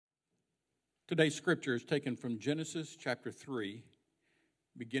Today's scripture is taken from Genesis chapter 3,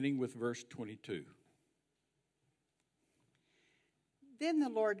 beginning with verse 22. Then the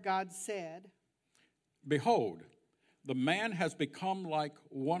Lord God said, Behold, the man has become like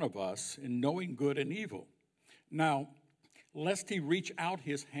one of us in knowing good and evil. Now, lest he reach out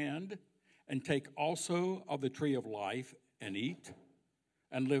his hand and take also of the tree of life and eat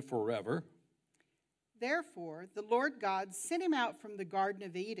and live forever. Therefore, the Lord God sent him out from the Garden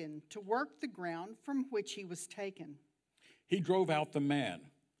of Eden to work the ground from which he was taken. He drove out the man,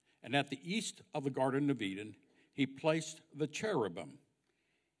 and at the east of the Garden of Eden, he placed the cherubim.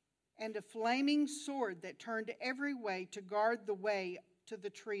 And a flaming sword that turned every way to guard the way to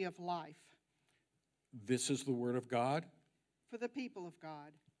the tree of life. This is the word of God. For the people of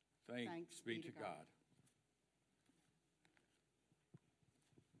God. Thanks be to God.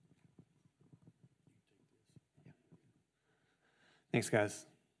 Thanks, guys.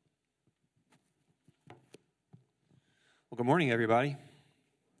 Well, good morning, everybody.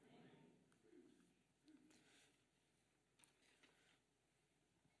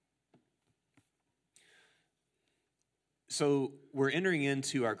 So we're entering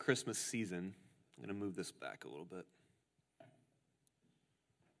into our Christmas season. I'm going to move this back a little bit.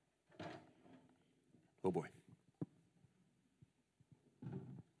 Oh, boy.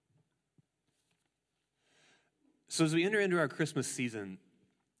 So as we enter into our Christmas season,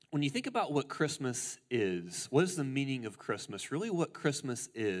 when you think about what Christmas is, what is the meaning of Christmas? Really what Christmas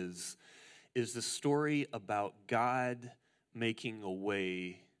is the story about God making a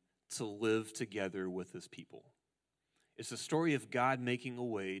way to live together with his people. It's the story of God making a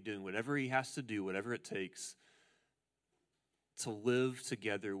way, doing whatever he has to do, whatever it takes, to live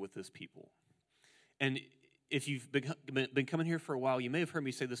together with his people. And if you've been coming here for a while, you may have heard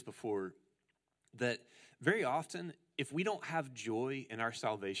me say this before, that very often, if we don't have joy in our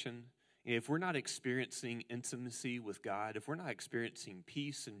salvation, if we're not experiencing intimacy with God, if we're not experiencing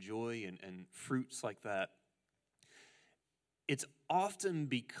peace and joy and fruits like that, it's often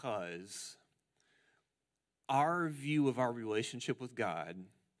because our view of our relationship with God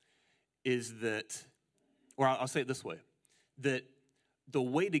is that, or I'll say it this way, that the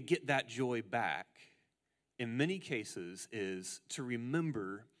way to get that joy back in many cases is to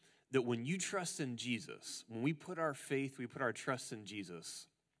remember that when you trust in Jesus, when we put our faith, we put our trust in Jesus,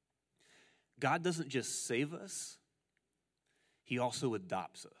 God doesn't just save us, he also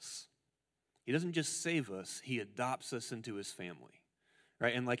adopts us. He doesn't just save us, he adopts us into his family,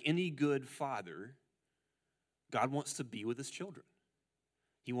 right? And like any good father, God wants to be with his children.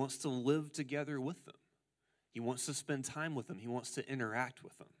 He wants to live together with them. He wants to spend time with them. He wants to interact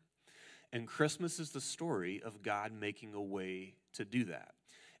with them. And Christmas is the story of God making a way to do that.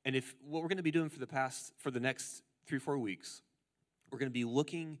 And if what we're going to be doing for the next 3-4 weeks, we're going to be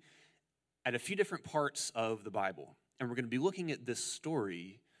looking at a few different parts of the Bible. And we're going to be looking at this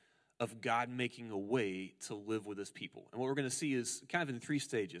story of God making a way to live with his people. And what we're going to see is kind of in 3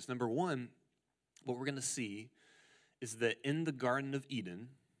 stages. Number one, what we're going to see is that in the Garden of Eden,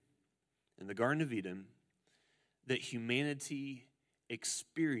 that humanity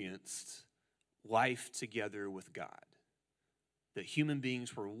experienced life together with God. That human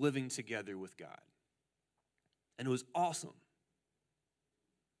beings were living together with God. And it was awesome.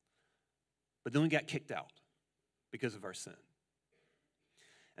 But then we got kicked out because of our sin.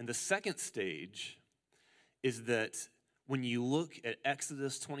 And the second stage is that when you look at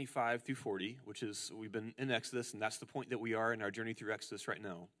Exodus 25 through 40, which is, we've been in Exodus, and that's the point that we are in our journey through Exodus right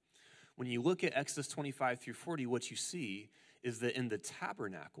now. When you look at Exodus 25 through 40, what you see is that in the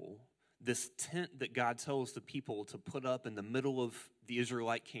tabernacle, this tent that God tells the people to put up in the middle of the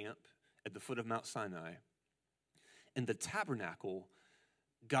Israelite camp at the foot of Mount Sinai, in the tabernacle,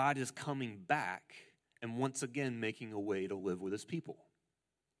 God is coming back and once again making a way to live with his people.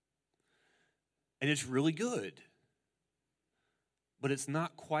 And it's really good, but it's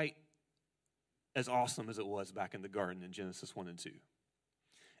not quite as awesome as it was back in the garden in Genesis 1 and 2.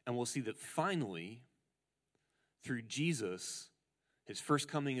 And we'll see that finally, through Jesus, his first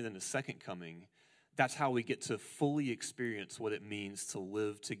coming and then his second coming, that's how we get to fully experience what it means to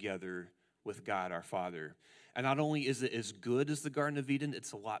live together with God our Father. And not only is it as good as the Garden of Eden,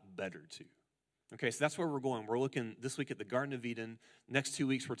 it's a lot better too. Okay, so that's where we're going. We're looking this week at the Garden of Eden. Next 2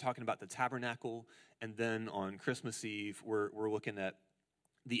 weeks, we're talking about the tabernacle. And then on Christmas Eve, we're looking at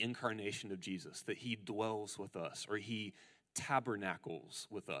the incarnation of Jesus, that he dwells with us, or he tabernacles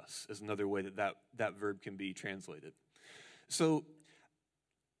with us is another way that verb can be translated. So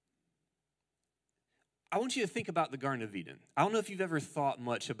I want you to think about the Garden of Eden. I don't know if you've ever thought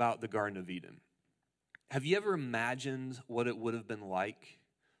much about the Garden of Eden. Have you ever imagined what it would have been like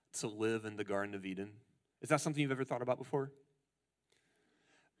to live in the Garden of Eden? Is that something you've ever thought about before?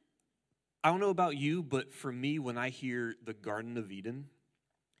 I don't know about you, but for me, when I hear the Garden of Eden,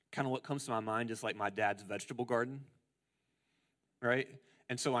 kind of what comes to my mind is like my dad's vegetable garden, right?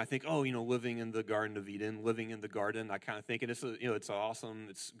 And so I think, oh, living in the Garden of Eden, living in the garden, I kind of think, and it's awesome,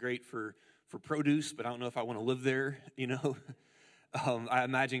 it's great for produce, but I don't know if I want to live there, I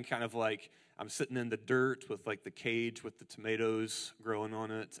imagine kind of like I'm sitting in the dirt with like the cage with the tomatoes growing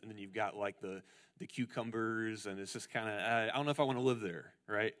on it, and then you've got like the cucumbers, and it's just kind of, I don't know if I want to live there,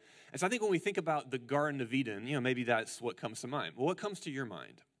 right? And so I think when we think about the Garden of Eden, maybe that's what comes to mind. Well, what comes to your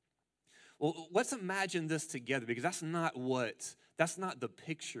mind? Well, let's imagine this together, because that's not the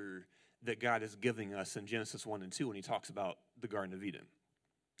picture that God is giving us in Genesis 1 and 2 when he talks about the Garden of Eden.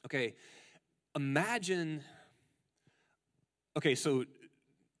 So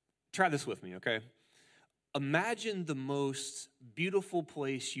try this with me, okay? Imagine the most beautiful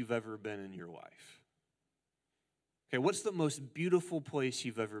place you've ever been in your life. Okay, what's the most beautiful place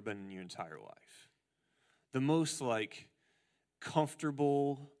you've ever been in your entire life? The most like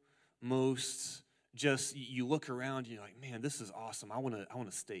comfortable, most just you look around and you're like, man, this is awesome. I want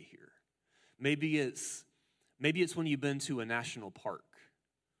to stay here. Maybe it's when you've been to a national park.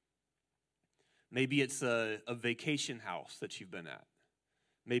 Maybe it's a vacation house that you've been at.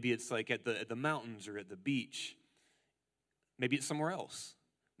 Maybe it's like at the mountains or at the beach. Maybe it's somewhere else.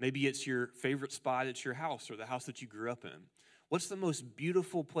 Maybe it's your favorite spot at your house or the house that you grew up in. What's the most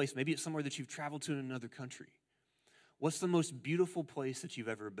beautiful place? Maybe it's somewhere that you've traveled to in another country. What's the most beautiful place that you've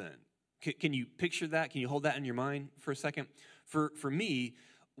ever been? Can you picture that? Can you hold that in your mind for a second? For me,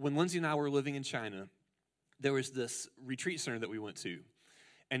 when Lindsay and I were living in China, there was this retreat center that we went to.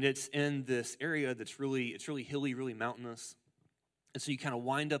 And it's in this area that's really hilly, really mountainous. And so you kind of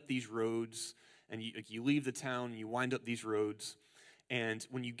wind up these roads, and you leave the town, and you wind up these roads. And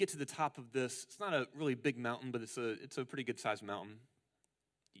when you get to the top of this, it's not a really big mountain, but it's a pretty good-sized mountain.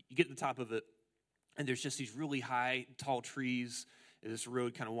 You get to the top of it, and there's just these really high, tall trees, and this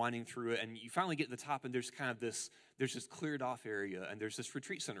road kind of winding through it. And you finally get to the top, and there's this cleared-off area, and there's this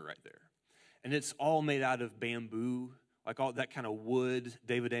retreat center right there. And it's all made out of bamboo, like all that kind of wood.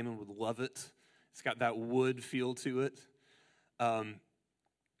 David Amon would love it. It's got that wood feel to it.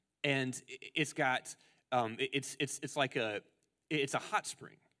 And it's got, it's a hot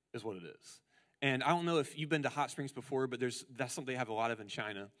spring is what it is. And I don't know if you've been to hot springs before, but that's something they have a lot of in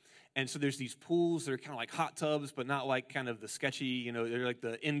China. And so there's these pools that are kind of like hot tubs, but not like kind of the sketchy, they're like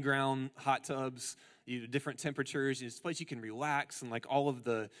the in-ground hot tubs, different temperatures. It's a place you can relax, and like all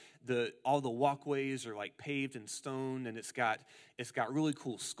the walkways are like paved in stone, and it's got really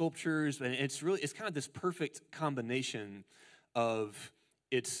cool sculptures, and it's kind of this perfect combination of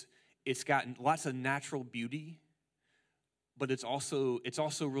it's got lots of natural beauty, but it's also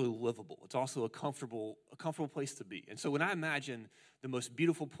really livable. It's also a comfortable place to be. And so when I imagine the most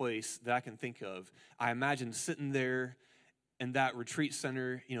beautiful place that I can think of, I imagine sitting there in that retreat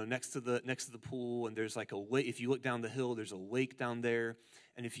center, next to the pool, and there's like a lake. If you look down the hill, there's a lake down there,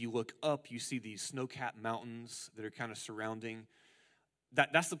 and if you look up, you see these snow-capped mountains that are kind of surrounding.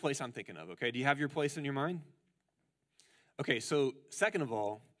 That's the place I'm thinking of. Okay, do you have your place in your mind? Okay, so second of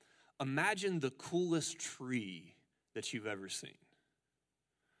all, imagine the coolest tree that you've ever seen.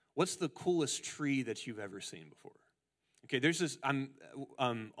 What's the coolest tree that you've ever seen before? Okay, there's this, I'm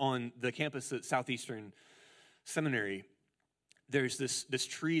on the campus at Southeastern Seminary, there's this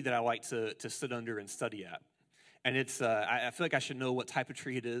tree that I like to sit under and study at. And it's, I feel like I should know what type of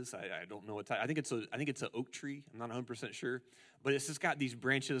tree it is. I don't know what type. I think it's an oak tree. I'm not 100% sure. But it's just got these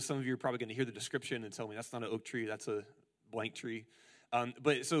branches. Some of you are probably going to hear the description and tell me that's not an oak tree, that's a blank tree.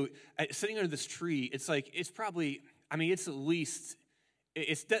 But so sitting under this tree, it's probably, it's at least,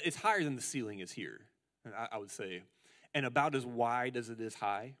 it's higher than the ceiling is here, I would say, and about as wide as it is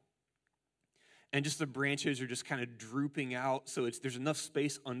high. And just the branches are just kind of drooping out, so there's enough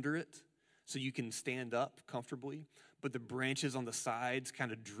space under it so you can stand up comfortably. But the branches on the sides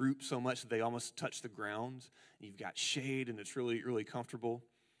kind of droop so much that they almost touch the ground. And you've got shade, and it's really, really comfortable.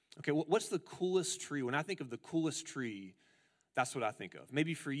 Okay, what's the coolest tree? When I think of the coolest tree, that's what I think of.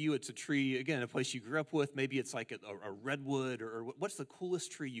 Maybe for you, it's a tree, again, a place you grew up with. Maybe it's like a redwood, or what's the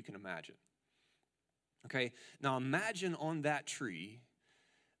coolest tree you can imagine? Okay, now imagine on that tree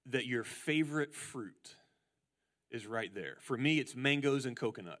that your favorite fruit is right there. For me, it's mangoes and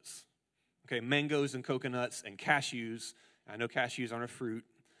coconuts. Okay, mangoes and coconuts and cashews. I know cashews aren't a fruit,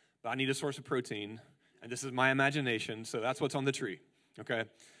 but I need a source of protein, and this is my imagination, so that's what's on the tree, okay?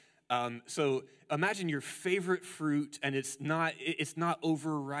 So imagine your favorite fruit, and it's not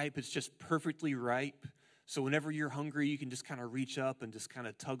overripe, it's just perfectly ripe, So whenever you're hungry, you can just kind of reach up and just kind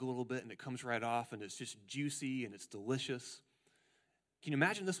of tug a little bit, and it comes right off, and it's just juicy and it's delicious. Can you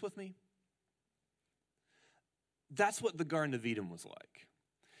imagine this with me? That's what the Garden of Eden was like.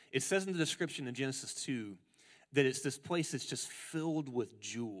 It says in the description in Genesis 2 that it's this place that's just filled with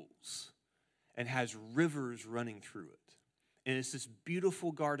jewels and has rivers running through it. And it's this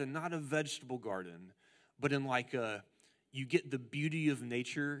beautiful garden, not a vegetable garden, but in like you get the beauty of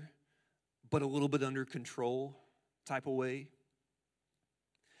nature, but a little bit under control type of way.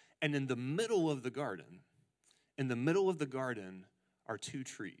 And in the middle of the garden are two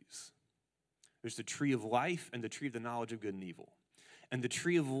trees. There's the tree of life and the tree of the knowledge of good and evil. And the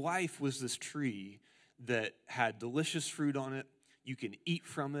tree of life was this tree that had delicious fruit on it. You can eat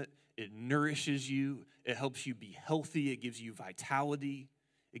from it. It nourishes you. It helps you be healthy. It gives you vitality.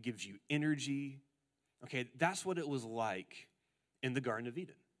 It gives you energy. Okay, that's what it was like in the Garden of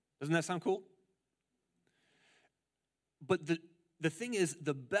Eden. Doesn't that sound cool? But the thing is,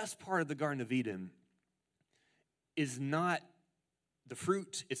 the best part of the Garden of Eden is not the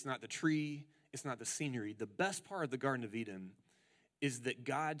fruit, it's not the tree, it's not the scenery. The best part of the Garden of Eden is that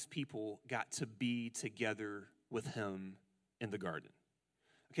God's people got to be together with him in the garden.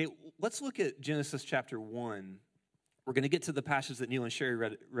 Okay, let's look at Genesis chapter 1. We're going to get to the passage that Neil and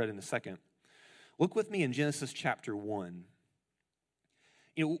Sherry read in a second. Look with me in Genesis chapter 1.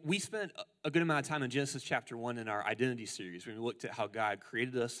 You know, we spent a good amount of time in Genesis chapter 1 in our identity series when we looked at how God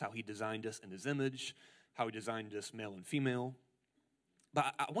created us, how he designed us in his image, how he designed us male and female.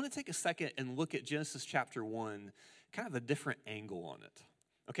 But I want to take a second and look at Genesis chapter 1, kind of a different angle on it.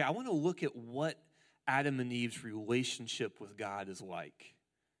 Okay, I want to look at what Adam and Eve's relationship with God is like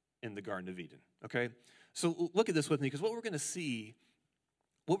in the Garden of Eden, okay? So look at this with me, because what we're going to see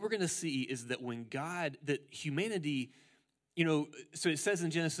is that when God, that humanity, you know, so it says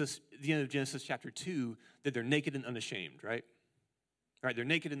in Genesis, the end of Genesis chapter 2, that they're naked and unashamed, right? Right, they're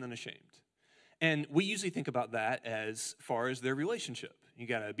naked and unashamed. And we usually think about that as far as their relationship. You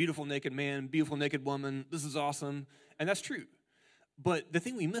got a beautiful naked man, beautiful naked woman, this is awesome, and that's true. But the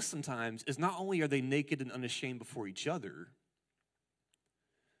thing we miss sometimes is not only are they naked and unashamed before each other,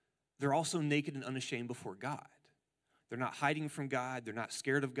 they're also naked and unashamed before God. They're not hiding from God, they're not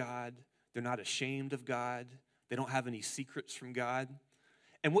scared of God, they're not ashamed of God, they don't have any secrets from God.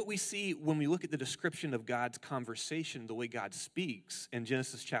 And what we see when we look at the description of God's conversation, the way God speaks in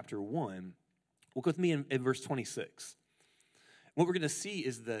Genesis chapter 1, look with me in verse 26. What we're going to see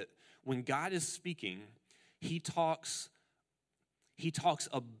is that when God is speaking, he talks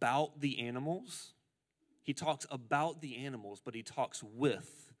about the animals. He talks about the animals, but he talks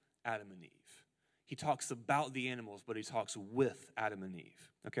with Adam and Eve. He talks about the animals, but he talks with Adam and Eve.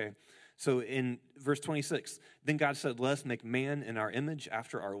 Okay? So in verse 26, then God said, let us make man in our image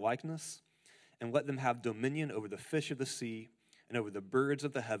after our likeness, and let them have dominion over the fish of the sea, and over the birds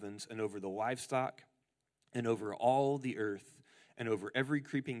of the heavens, and over the livestock, and over all the earth, and over every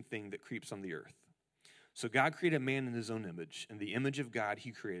creeping thing that creeps on the earth. So God created man in his own image. In the image of God,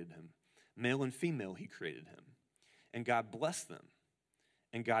 he created him. Male and female, he created him. And God blessed them.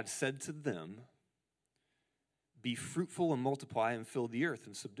 And God said to them, be fruitful and multiply and fill the earth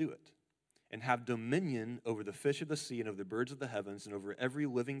and subdue it, and have dominion over the fish of the sea and over the birds of the heavens and over every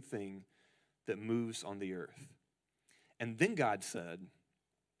living thing that moves on the earth. And then God said,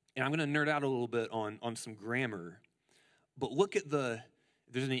 and I'm going to nerd out a little bit on some grammar, but look at if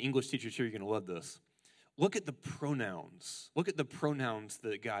there's any English teachers here, you're going to love this. Look at the pronouns. Look at the pronouns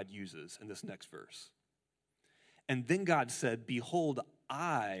that God uses in this next verse. And then God said, behold,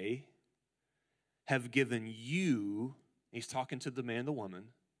 I have given you, he's talking to the man and the woman,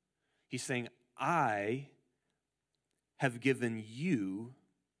 he's saying, I have given you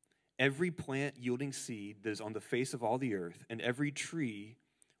every plant yielding seed that is on the face of all the earth, and every tree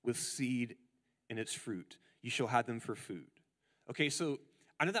with seed in its fruit. You shall have them for food. Okay, so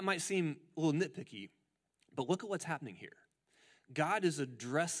I know that might seem a little nitpicky, but look at what's happening here. God is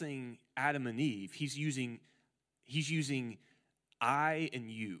addressing Adam and Eve. He's using I and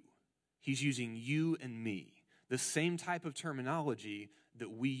you. He's using you and me. The same type of terminology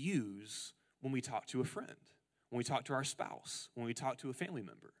that we use when we talk to a friend, when we talk to our spouse, when we talk to a family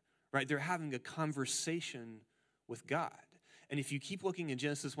member, right? They're having a conversation with God. And if you keep looking in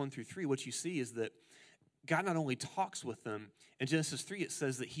Genesis 1 through 3, what you see is that God not only talks with them, in Genesis 3 it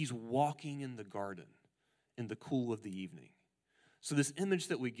says that he's walking in the garden in the cool of the evening. So this image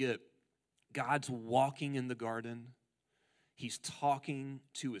that we get, God's walking in the garden, he's talking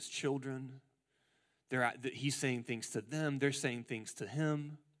to his children, he's saying things to them, they're saying things to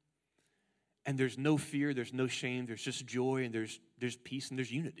him, and there's no fear, there's no shame, there's just joy, and there's peace, and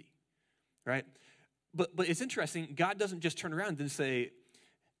there's unity, right? But it's interesting, God doesn't just turn around and say,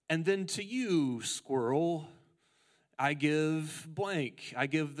 and then to you, squirrel, I give blank. I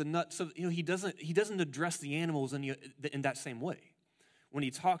give the nuts of, he doesn't address the animals in that same way. When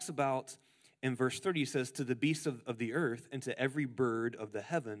he talks about, in verse 30, he says, to the beasts of the earth, and to every bird of the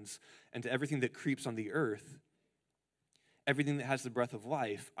heavens, and to everything that creeps on the earth, everything that has the breath of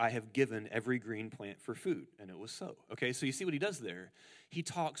life, I have given every green plant for food. And it was so. Okay, so you see what he does there. He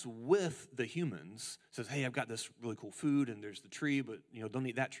talks with the humans, says, hey, I've got this really cool food, and there's the tree, but don't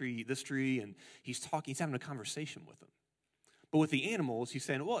eat that tree, eat this tree. And he's having a conversation with them. But with the animals, he's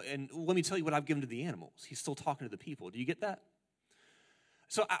saying, well, and let me tell you what I've given to the animals. He's still talking to the people. Do you get that?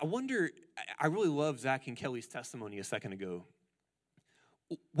 So I wonder, I really love Zach and Kelly's testimony a second ago.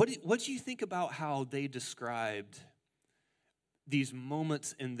 What do you think about how they described these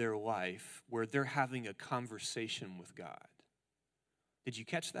moments in their life where they're having a conversation with God? Did you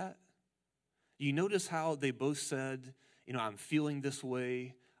catch that? You notice how they both said, I'm feeling this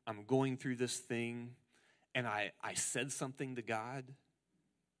way, I'm going through this thing, and I said something to God,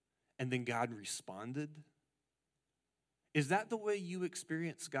 and then God responded? Is that the way you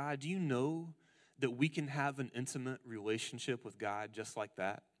experience God? Do you know that we can have an intimate relationship with God just like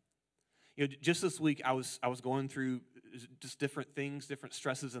that? Just this week, I was going through just different things, different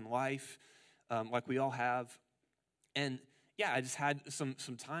stresses in life, like we all have. And yeah, I just had some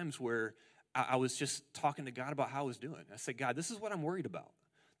times where I was just talking to God about how I was doing. I said, God, this is what I'm worried about.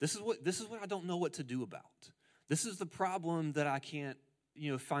 This is what I don't know what to do about. This is the problem that I can't,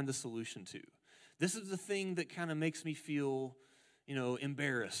 find the solution to. This is the thing that kind of makes me feel,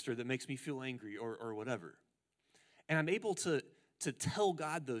 embarrassed, or that makes me feel angry, or whatever. And I'm able to tell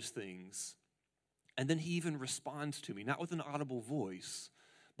God those things, and then he even responds to me, not with an audible voice,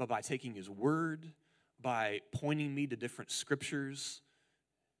 but by taking his word, by pointing me to different scriptures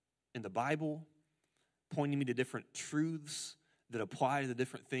in the Bible, pointing me to different truths that apply to the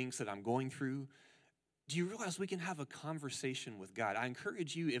different things that I'm going through. Do you realize we can have a conversation with God? I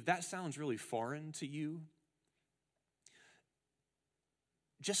encourage you, if that sounds really foreign to you,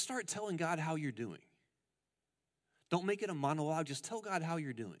 just start telling God how you're doing. Don't make it a monologue. Just tell God how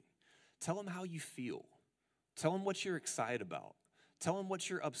you're doing. Tell him how you feel. Tell him what you're excited about. Tell him what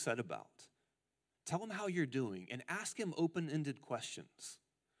you're upset about. Tell him how you're doing, and ask him open-ended questions.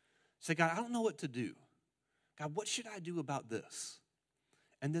 Say, God, I don't know what to do. God, what should I do about this?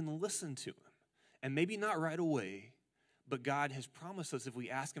 And then listen to him. And maybe not right away, but God has promised us if we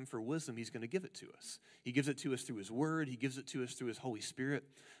ask him for wisdom, he's going to give it to us. He gives it to us through his word. He gives it to us through his Holy Spirit.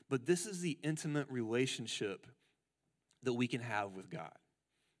 But this is the intimate relationship that we can have with God,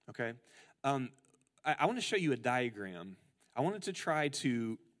 okay? I want to show you a diagram. I wanted to try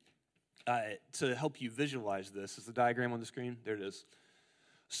to help you visualize this. Is the diagram on the screen? There it is.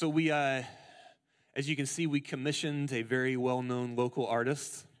 So we, as you can see, we commissioned a very well-known local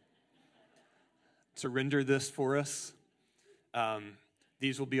artist to render this for us.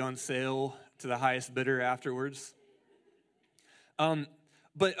 These will be on sale to the highest bidder afterwards.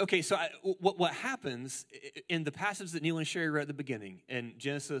 But okay, so what happens in the passage that Neil and Sherry read at the beginning, in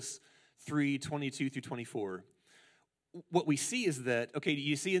Genesis 3:22 through 24, what we see is that, okay,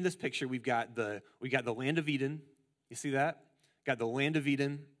 you see in this picture, we got the land of Eden. You see that? Got the land of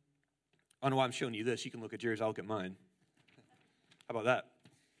Eden. I don't know why I'm showing you this. You can look at yours, I'll look at mine. How about that?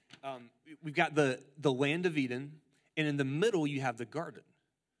 We've got the land of Eden, and in the middle you have the garden.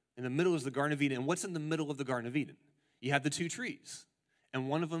 In the middle is the Garden of Eden. And what's in the middle of the Garden of Eden? You have the two trees. And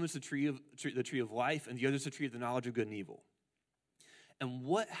one of them is the tree of life, and the other is the tree of the knowledge of good and evil. And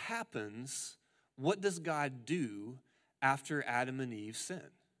what happens, what does God do after Adam and Eve sin?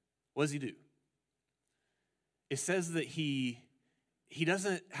 What does he do? It says that he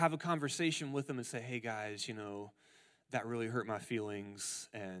doesn't have a conversation with them and say, hey guys, that really hurt my feelings,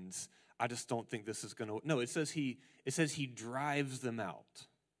 and I just don't think this is going to. No, it says he drives them out.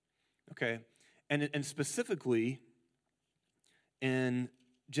 Okay, and specifically in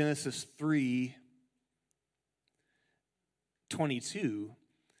Genesis 3:22,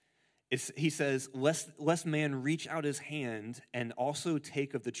 he says, lest man reach out his hand and also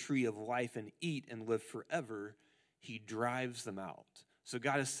take of the tree of life and eat and live forever. He drives them out. So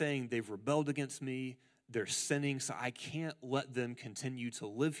God is saying they've rebelled against me. They're sinning, so I can't let them continue to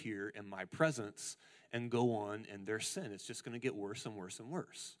live here in my presence and go on in their sin. It's just going to get worse and worse and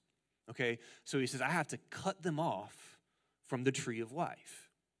worse. Okay? So he says, I have to cut them off from the tree of life.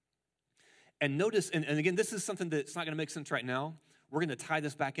 And notice, and again, this is something that's not going to make sense right now. We're going to tie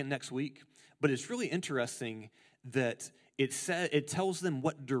this back in next week. But it's really interesting that it tells them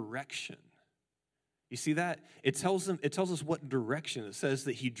what direction You see that? It tells us what direction. It says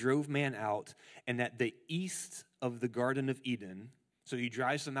that he drove man out, and at the east of the Garden of Eden, so he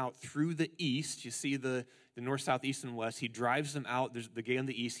drives them out through the east. You see the north, south, east, and west. He drives them out. There's the gate on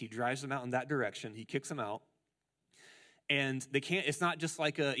the east. He drives them out in that direction. He kicks them out. And they can't, it's not just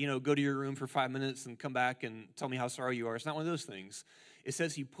like go to your room for 5 minutes and come back and tell me how sorry you are. It's not one of those things. It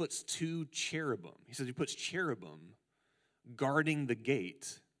says he puts two cherubim. He says he puts cherubim guarding the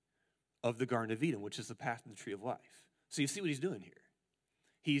gate of the Garden of Eden, which is the path to the tree of life. So you see what he's doing here.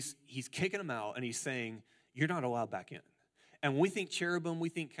 He's kicking them out, and he's saying, you're not allowed back in. And when we think cherubim, we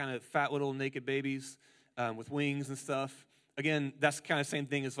think kind of fat little naked babies with wings and stuff. Again, that's kind of the same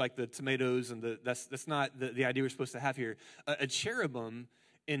thing as like the tomatoes, and that's not the idea we're supposed to have here. A cherubim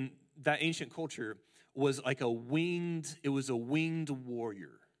in that ancient culture was like a winged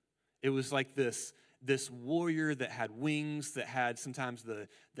warrior. It was like this warrior that had wings, that had sometimes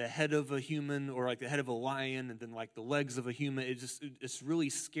the head of a human, or like the head of a lion, and then like the legs of a human. It's really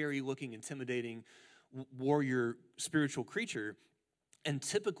scary looking, intimidating warrior spiritual creature. And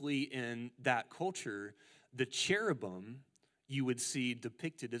typically in that culture, the cherubim you would see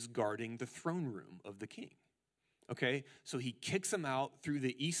depicted as guarding the throne room of the king. Okay, so he kicks them out through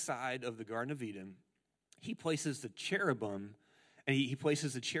the east side of the Garden of Eden. He places the cherubim, and he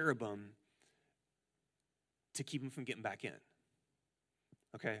places the cherubim to keep them from getting back in.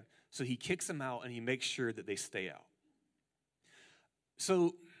 Okay, so he kicks them out, and he makes sure that they stay out.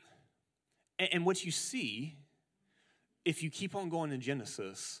 So, and what you see, if you keep on going in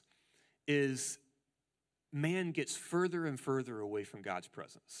Genesis, is man gets further and further away from God's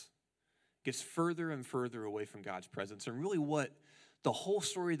presence. Gets further and further away from God's presence. And really what the whole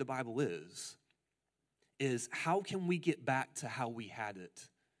story of the Bible is how can we get back to how we had it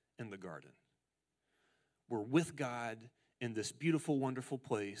in the garden? We're with God in this beautiful, wonderful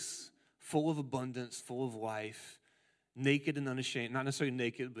place, full of abundance, full of life, naked and unashamed, not necessarily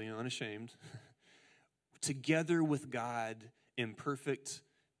naked, but unashamed, together with God in perfect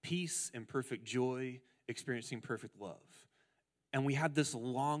peace and perfect joy, experiencing perfect love. And we have this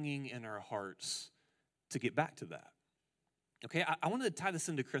longing in our hearts to get back to that. Okay, I want to tie this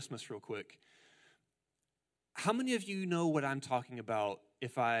into Christmas real quick. How many of you know what I'm talking about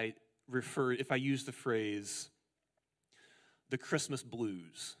if I use the phrase the Christmas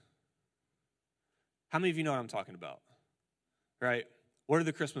blues? How many of you know what I'm talking about? Right? What are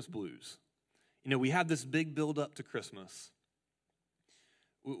the Christmas blues? We have this big build up to Christmas.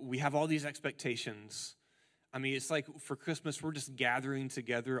 We have all these expectations. I mean, it's like for Christmas, we're just gathering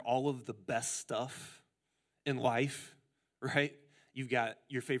together all of the best stuff in life, right? You've got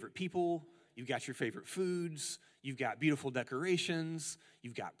your favorite people, you've got your favorite foods, you've got beautiful decorations,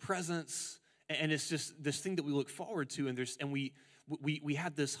 you've got presents, and it's just this thing that we look forward to, and we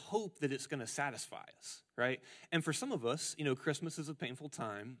have this hope that it's going to satisfy us, right? And for some of us, Christmas is a painful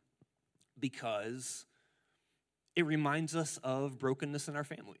time because it reminds us of brokenness in our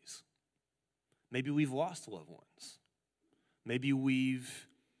families. Maybe we've lost loved ones. Maybe we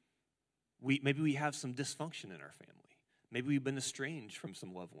have some dysfunction in our family. Maybe we've been estranged from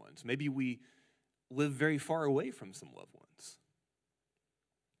some loved ones. Maybe we live very far away from some loved ones.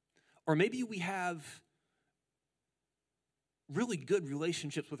 Or maybe we have really good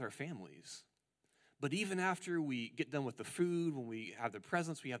relationships with our families. But even after we get done with the food, when we have the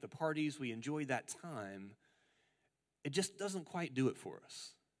presents, we have the parties, we enjoy that time, it just doesn't quite do it for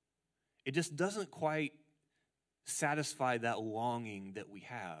us. It just doesn't quite satisfy that longing that we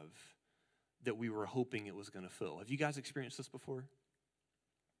have that we were hoping it was going to fill. Have you guys experienced this before?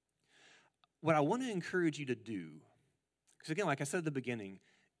 What I want to encourage you to do, because again, like I said at the beginning,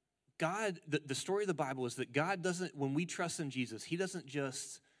 God, the story of the Bible is that God doesn't, when we trust in Jesus, he doesn't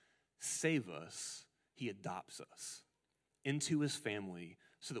just save us, he adopts us into his family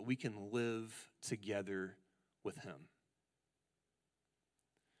so that we can live together with him.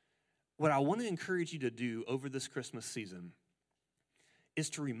 What I want to encourage you to do over this Christmas season is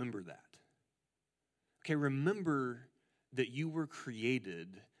to remember that. Okay, remember that you were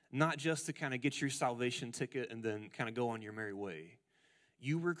created not just to kind of get your salvation ticket and then kind of go on your merry way.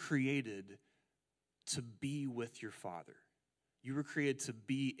 You were created to be with your Father. You were created to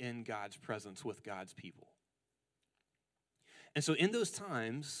be in God's presence with God's people. And so in those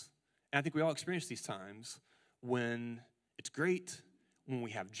times, and I think we all experience these times, when it's great, when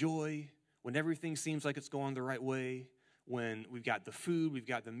we have joy, when everything seems like it's going the right way, when we've got the food, we've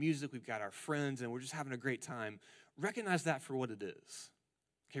got the music, we've got our friends, and we're just having a great time, recognize that for what it is.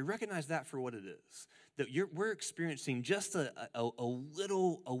 Okay, recognize that for what it is. That we're experiencing just a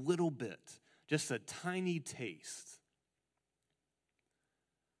little bit, just a tiny taste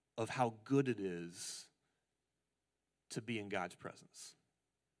of how good it is to be in God's presence.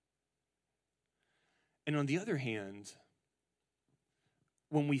 And on the other hand,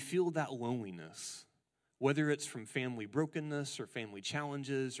 when we feel that loneliness, whether it's from family brokenness or family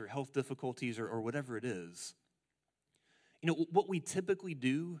challenges or health difficulties or whatever it is, what we typically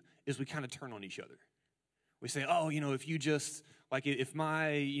do is we kind of turn on each other. We say, oh, if you just, like if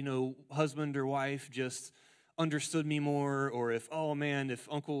my, husband or wife just understood me more, or if, oh man, if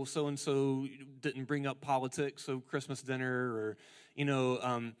Uncle so-and-so didn't bring up politics of Christmas dinner, or,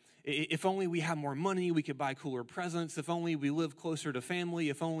 if only we had more money, we could buy cooler presents. If only we lived closer to family.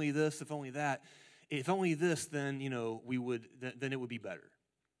 If only this, if only that. If only this, then, then it would be better,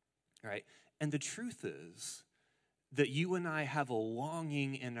 right? And the truth is that you and I have a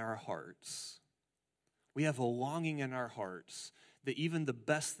longing in our hearts. We have a longing in our hearts that even the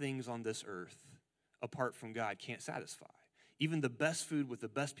best things on this earth, apart from God, can't satisfy. Even the best food with the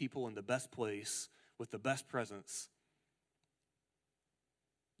best people in the best place with the best presents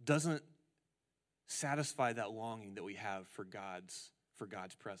doesn't satisfy that longing that we have for God's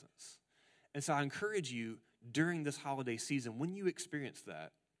presence. And so I encourage you during this holiday season, when you experience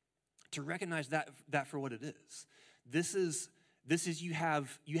that, to recognize that for what it is. This is you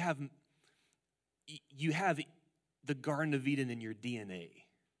have the Garden of Eden in your DNA.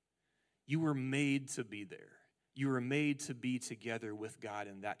 You were made to be there. You were made to be together with God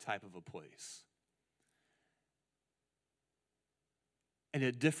in that type of a place. And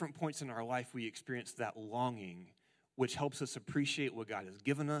at different points in our life, we experience that longing, which helps us appreciate what God has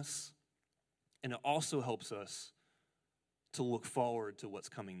given us. And it also helps us to look forward to what's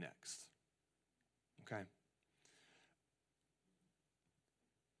coming next. Okay?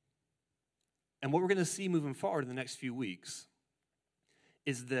 And what we're going to see moving forward in the next few weeks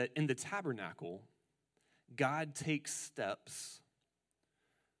is that in the tabernacle, God takes steps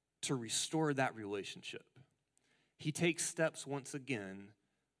to restore that relationship. He takes steps once again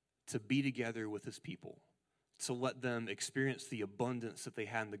to be together with his people, to let them experience the abundance that they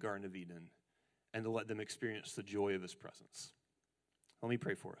had in the Garden of Eden, and to let them experience the joy of his presence. Let me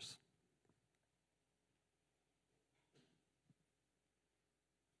pray for us.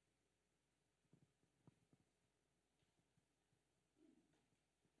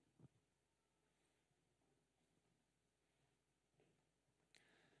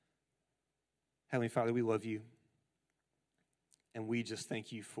 Heavenly Father, we love you. And we just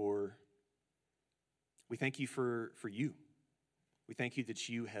thank you for you. We thank you that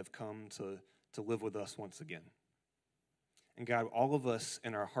you have come to live with us once again. And God, all of us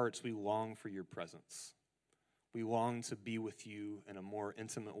in our hearts, we long for your presence. We long to be with you in a more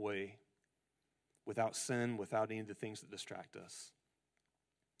intimate way, without sin, without any of the things that distract us.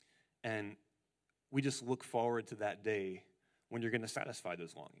 And we just look forward to that day when you're going to satisfy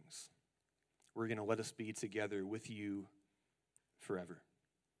those longings. We're going to let us be together with you forever.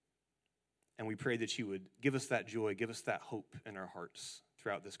 And we pray that you would give us that joy, give us that hope in our hearts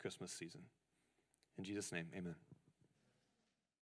throughout this Christmas season. In Jesus' name, amen.